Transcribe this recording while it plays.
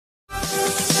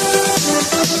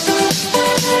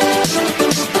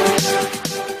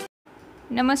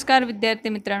नमस्कार विद्यार्थी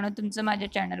मित्रांनो, तुमचं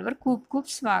माझ्या चॅनलवर खूप खूप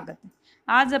स्वागत आहे।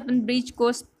 आज आपण ब्रिज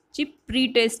कोर्सची प्री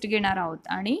टेस्ट घेणार आहोत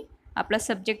आणि आपला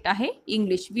सब्जेक्ट आहे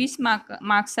इंग्लिश। 20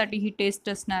 मार्क्ससाठी ही टेस्ट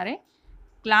असणार आहे।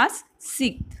 क्लास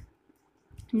 6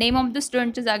 नेम ऑफ द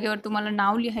स्टुडंटच्या जागेवर तुम्हाला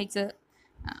नाव लिहायचं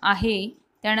आहे।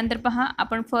 त्यानंतर पहा,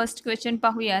 आपण फर्स्ट क्वेश्चन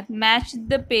पाहूयात। Match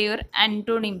the pair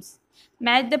antonyms.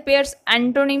 Match the pairs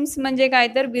antonyms म्हणजे काय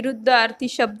तर विरुद्धार्थी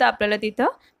शब्द आपल्याला तिथं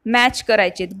मॅच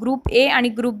करायचे। ग्रुप ए आणि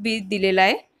ग्रुप बी दिलेला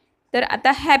आहे। तर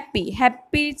आता हॅपी,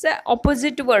 हॅपीचा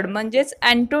ऑपोजिट वर्ड म्हणजेच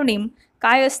अँटोनिम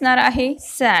काय असणार आहे?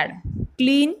 Sad,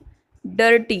 clean,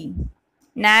 dirty,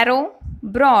 narrow,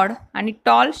 broad आणि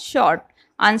टॉल, शॉर्ट।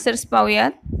 आन्सर्स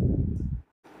पाहूयात।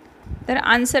 तर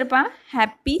आन्सर पहा,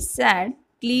 happy, sad,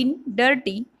 clean,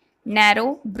 dirty,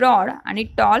 narrow, broad आणि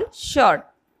टॉल, शॉर्ट।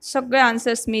 सगळे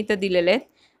आन्सर्स मी इथं दिलेले आहेत।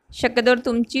 शक्यतोवर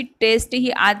तुमची टेस्ट ही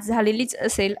आज झालेलीच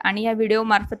असेल आणि या व्हिडिओ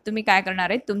मार्फत तुम्ही काय करणार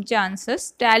आहेत? तुमचे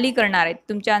आन्सर्स टॅली करणार आहेत।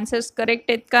 तुमचे आन्सर्स करेक्ट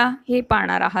आहेत का हे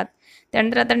पाहणार आहात।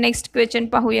 त्यानंतर आता नेक्स्ट क्वेश्चन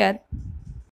पाहूयात।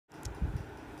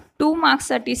 2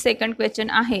 मार्क्ससाठी सेकंड क्वेश्चन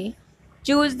आहे।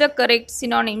 Choose the correct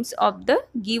synonyms of the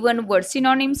given word.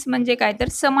 Synonyms म्हणजे काय तर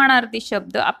समानार्थी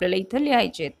शब्द आपल्याला इथं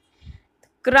लिहायचे आहेत।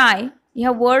 क्राय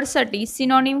ह्या वर्डसाठी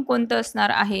सिनॉनिम कोणतं असणार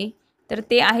आहे? तर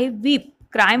ते आहे वीप।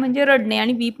 क्राय म्हणजे रडणे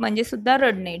आणि वीप म्हणजे सुद्धा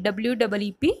रडणे,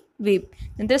 WEEP, वीप।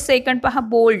 नंतर सेकंड पहा,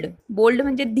 बोल्ड। बोल्ड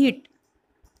म्हणजे धीट,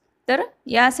 तर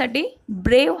यासाठी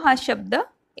ब्रेव हा शब्द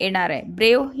येणार आहे।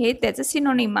 ब्रेव हे त्याचं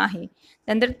सिनोनिम आहे।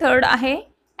 नंतर थर्ड आहे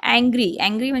अँग्री।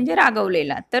 अँग्री म्हणजे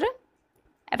रागावलेला, तर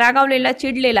रागावलेला,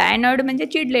 चिडलेला। अॅनॉइड म्हणजे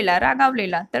चिडलेला,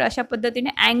 रागावलेला, तर अशा पद्धतीने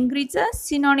अँग्रीचं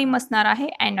सिनोनिम असणार आहे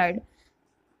अॅनॉइड।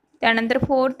 त्यानंतर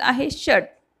फोर्थ आहे शट,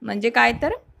 म्हणजे काय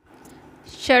तर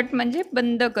शट म्हणजे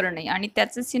बंद करणे आणि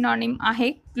त्याचं सिनॉनिम आहे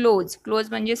क्लोज। क्लोज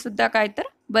म्हणजे सुद्धा काय तर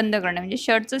बंद करणे, म्हणजे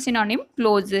शटचं सिनॉनिम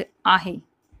क्लोज आहे।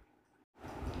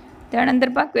 त्यानंतर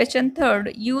पहा question third,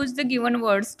 use the given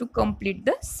words to complete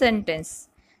the sentence.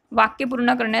 वाक्य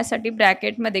पूर्ण करण्यासाठी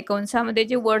ब्रॅकेटमध्ये कंसामध्ये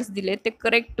जे वर्ड्स दिले ते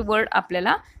करेक्ट वर्ड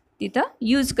आपल्याला तिथं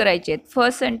यूज करायचे आहेत।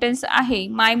 फर्स्ट सेंटेन्स आहे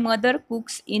माय मदर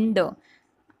कुक्स इन द,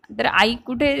 तर आई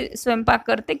कुठे स्वयंपाक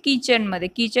करते? किचनमध्ये।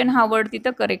 किचन हा वर्ड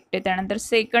तिथं करेक्ट आहे। त्यानंतर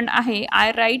सेकंड आहे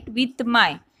आय राईट विथ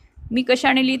माय, मी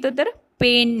कशाने लिहितो? तर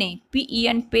पेनने,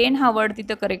 PEN, पेन हा वर्ड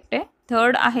तिथं करेक्ट आहे।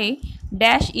 थर्ड आहे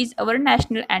dash is our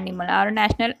national animal. Our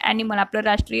national animal, आपलं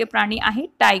राष्ट्रीय प्राणी आहे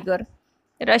टायगर।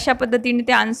 तर अशा पद्धतीने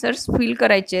ते आन्सर्स फिल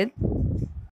करायचे आहेत।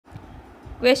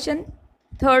 क्वेश्चन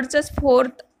थर्डचंच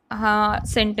फोर्थ हा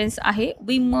सेंटेन्स आहे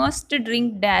we must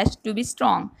drink dash to be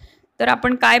strong. तर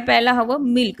आपण काय प्यायला हवं?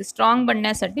 मिल्क। स्ट्रॉंग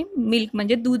बनण्यासाठी मिल्क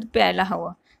म्हणजे दूध प्यायला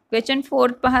हवं। क्वेश्चन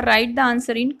फोर्थ पहा, write the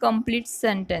answer in complete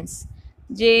sentence.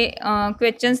 जे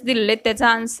क्वेश्चन्स दिलेले त्याचा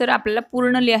आन्सर आपल्याला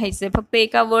पूर्ण लिहायचं आहे, फक्त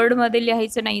एका वर्डमध्ये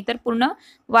लिहायचं नाही, तर पूर्ण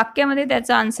वाक्यामध्ये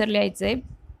त्याचा आन्सर लिहायचं आहे।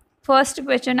 फर्स्ट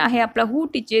क्वेश्चन आहे आपला, हू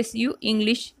टीचेस यू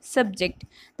इंग्लिश सब्जेक्ट।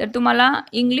 तर तुम्हाला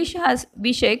इंग्लिश हा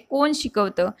विषय कोण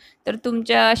शिकवतं? तर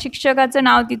तुमच्या शिक्षकाचं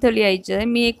नाव तिथं लिहायचं आहे।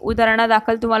 मी एक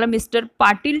उदाहरणादाखल तुम्हाला mister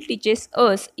Patil teaches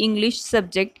us English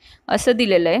subject असं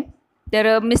दिलेलं आहे।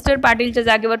 तर मिस्टर पाटीलच्या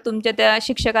जागेवर तुमच्या त्या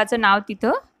शिक्षकाचं नाव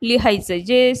तिथं लिहायचं आहे।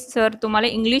 जे सर तुम्हाला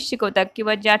इंग्लिश शिकवतात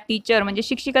किंवा ज्या टीचर म्हणजे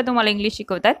शिक्षिका तुम्हाला इंग्लिश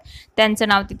शिकवतात त्यांचं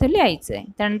नाव तिथं लिहायचं आहे।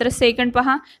 त्यानंतर सेकंड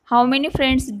पहा, how many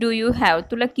friends do you have.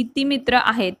 तुला किती मित्र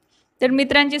आहेत? तर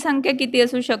मित्रांची संख्या किती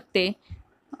असू शकते?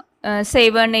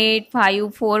 7, 8, 5,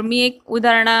 4। मी एक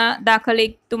उदाहरणादाखल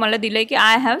एक तुम्हाला दिलं आहे की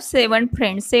आय हॅव 7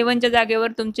 फ्रेंड्स। 7च्या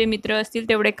जागेवर तुमचे मित्र असतील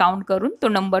तेवढे काउंट करून तो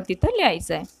नंबर तिथं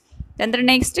लिहायचा आहे। त्यानंतर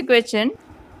next question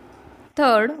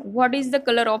third, what is the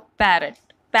colour of parrot.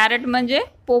 Parrot म्हणजे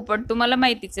पोपट, तुम्हाला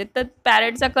माहितीच आहे। तर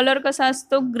पॅरटचा कलर कसा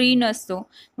असतो? ग्रीन असतो,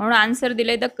 म्हणून आन्सर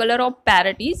दिले the colour of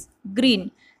parrot is green.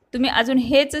 तुम्ही अजून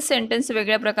हेच सेंटेन्स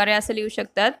वेगळ्या प्रकारे असं लिहू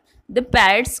शकतात, the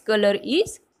parrots colour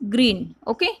is green.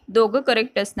 Okay, दोघं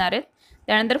करेक्ट असणार आहेत।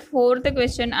 त्यानंतर फोर्थ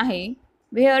क्वेश्चन आहे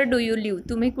व्हेअर डू यू लिव्ह।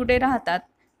 तुम्ही कुठे राहतात?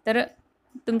 तर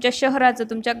तुमच्या शहराचं,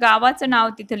 तुमच्या गावाचं नाव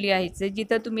तिथं लिहायचं,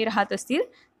 जिथं तुम्ही राहत असतील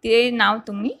ते नाव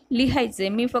तुम्ही लिहायचे।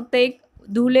 मी फक्त एक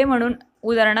धुले म्हणून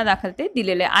उदाहरणादाखल ते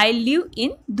दिलेले आहे, आय लिव्ह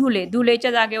इन धुले।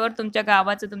 धुलेच्या जागेवर तुमच्या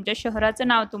गावाचं, तुमच्या शहराचं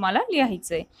नाव तुम्हाला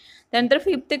लिहायचं आहे। त्यानंतर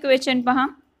फिफ्थ क्वेश्चन पहा,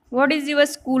 what is your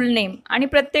school name. आणि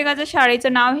प्रत्येकाचं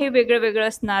शाळेचं नाव हे वेगळं वेगळं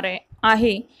असणार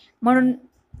आहे, म्हणून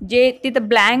जे तिथं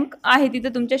ब्लँक आहे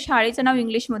तिथं तुमच्या शाळेचं नाव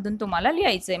इंग्लिशमधून तुम्हाला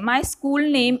लिहायचं आहे। माय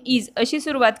स्कूल नेम इज अशी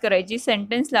सुरुवात करायची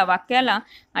सेंटेन्सला, वाक्याला,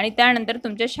 आणि त्यानंतर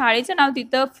तुमच्या शाळेचं नाव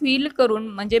तिथं फिल करून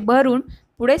म्हणजे भरून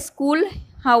पुढे स्कूल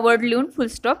हा वर्ड लिहून फुल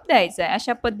स्टॉप द्यायचा आहे।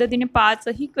 अशा पद्धतीने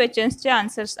 5ही क्वेश्चन्सचे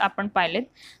आन्सर्स आपण पाहिलेत।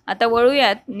 आता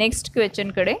वळूयात नेक्स्ट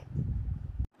क्वेश्चनकडे।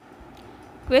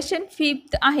 क्वेश्चन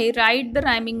 5 आहे write the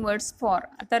rhyming words for.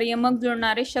 आता यमक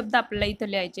जुळणारे शब्द आपल्याला इथं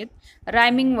लिहायचे आहेत.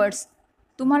 रायमिंग वर्ड्स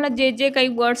तुम्हाला जे जे काही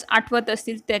वर्ड्स आठवत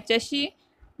असतील त्याच्याशी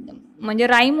म्हणजे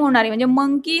राईम होणारे, म्हणजे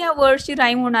मंकी ह्या वर्डशी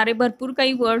राईम होणारे भरपूर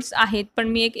काही वर्ड्स आहेत, पण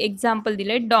मी एक एक्झाम्पल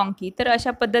दिलं आहे डॉंकी. तर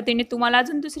अशा पद्धतीने तुम्हाला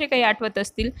अजून दुसरे काही आठवत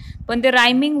असतील पण ते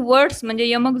रायमिंग वर्ड्स म्हणजे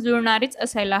यमक जुळणारेच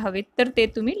असायला हवेत, तर ते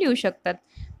तुम्ही लिहू शकतात.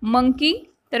 मंकी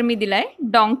तर मी दिला आहे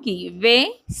डॉंकी. वे,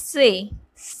 से,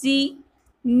 सी,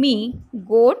 मी,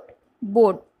 गोट,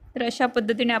 बोट. तर अशा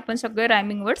पद्धतीने आपण सगळे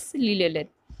रायमिंग वर्ड्स लिहिलेले आहेत.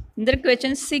 नंतर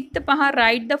क्वेश्चन 6 पहा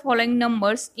write the following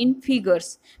numbers in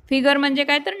figures. Figure म्हणजे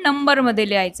काय तर नंबरमध्ये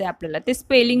लिहायचं आहे आपल्याला, ते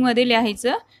स्पेलिंगमध्ये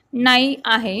लिहायचं नाही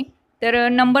आहे. तर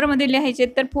नंबरमध्ये लिहायचे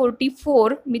तर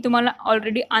 44 मी तुम्हाला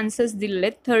ऑलरेडी आन्सर्स दिलेले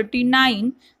आहेत,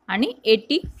 39 आणि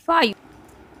 85.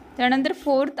 त्यानंतर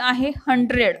 4th आहे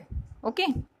 100.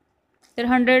 ओके, तर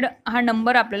 100 हा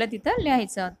नंबर आपल्याला तिथं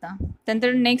लिहायचा होता.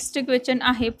 त्यानंतर नेक्स्ट क्वेश्चन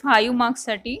आहे 5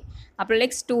 मार्क्ससाठी आपल्याला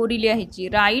एक स्टोरी लिहायची.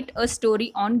 Right a story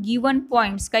on given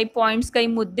points. काही पॉईंट्स काही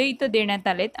मुद्दे इथं देण्यात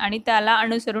आलेत आणि त्याला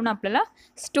अनुसरून आपल्याला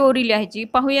स्टोरी लिहायची.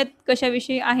 पाहूयात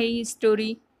कशाविषयी आहे ही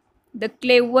स्टोरी. द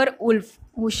क्लेवर उल्फ,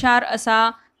 हुशार असा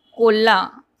कोल्हा,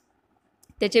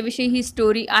 त्याच्याविषयी ही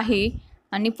स्टोरी आहे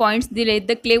आणि पॉईंट्स दिले.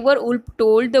 The clever wolf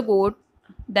told the गोट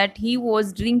that he was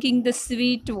drinking the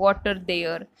sweet water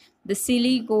there. The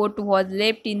silly goat was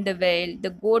left in the well.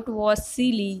 The goat was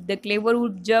silly. The clever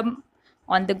would jump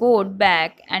on the goat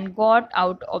back and got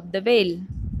out of the well.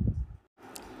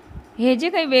 हे जे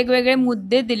काही वेगवेगळे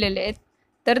मुद्दे दिलेले आहेत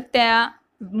तर त्या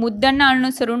मुद्द्यांना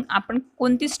अनुसरून आपण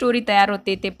कोणती स्टोरी तयार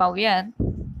होते ते पाहूयात.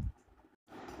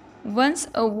 Once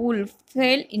a wolf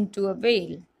fell into a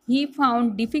well. He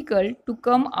found difficult to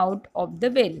come out of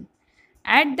the well.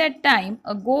 At that time,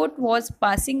 a goat was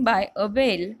passing by a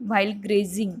well while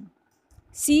grazing.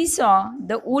 She saw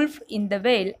the wolf in the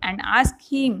well and asked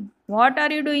him, "What are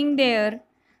you doing there?"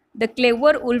 The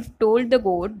clever wolf told the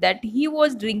goat that he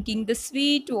was drinking the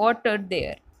sweet water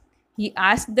there. He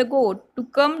asked the goat to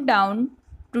come down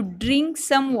to drink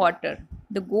some water.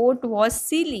 The goat was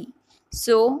silly,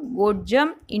 so goat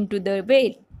jumped into the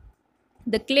well.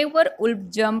 The clever wolf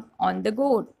jumped on the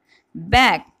goat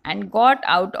back and got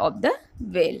out of the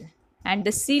well, and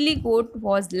the silly goat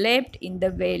was left in the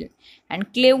well, and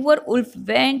clever wolf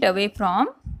went away from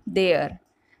there.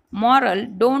 Moral: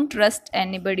 don't trust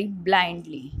anybody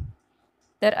blindly.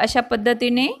 तर अशा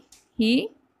पद्धतीने ही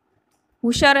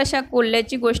हुशार अशा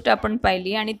कोल्ह्याची गोष्ट आपण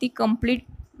पाहिली आणि ती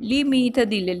कम्प्लीटली मी इथं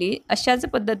दिलेली. अशाच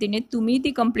पद्धतीने तुम्ही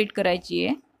ती कंप्लीट करायची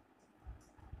आहे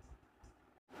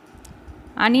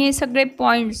आणि हे सगळे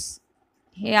पॉईंट्स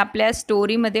हे आपल्या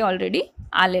स्टोरीमध्ये ऑलरेडी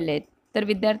आलेले आहेत. तर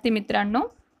विद्यार्थी मित्रांनो,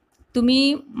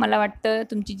 तुम्ही मला वाटतं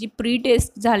तुमची जी प्री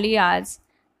टेस्ट झाली आज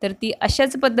तर ती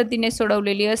अशाच पद्धतीने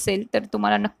सोडवलेली असेल तर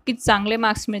तुम्हाला नक्कीच चांगले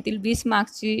मार्क्स मिळतील. 20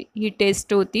 मार्क्सची ही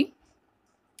टेस्ट होती.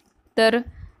 तर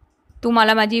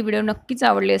तुम्हाला माझी व्हिडिओ नक्कीच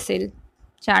आवडली असेल.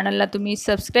 चॅनलला तुम्ही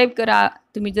सबस्क्राईब करा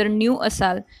तुम्ही जर न्यू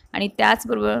असाल आणि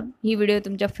त्याचबरोबर ही व्हिडिओ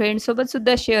तुमच्या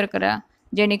फ्रेंड्ससोबतसुद्धा शेअर करा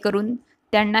जेणेकरून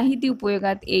त्यांनाही ती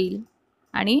उपयोगात येईल.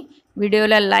 आणि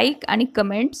व्हिडिओला लाईक आणि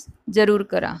कमेंट्स जरूर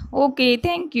करा. Okay,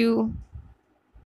 thank you.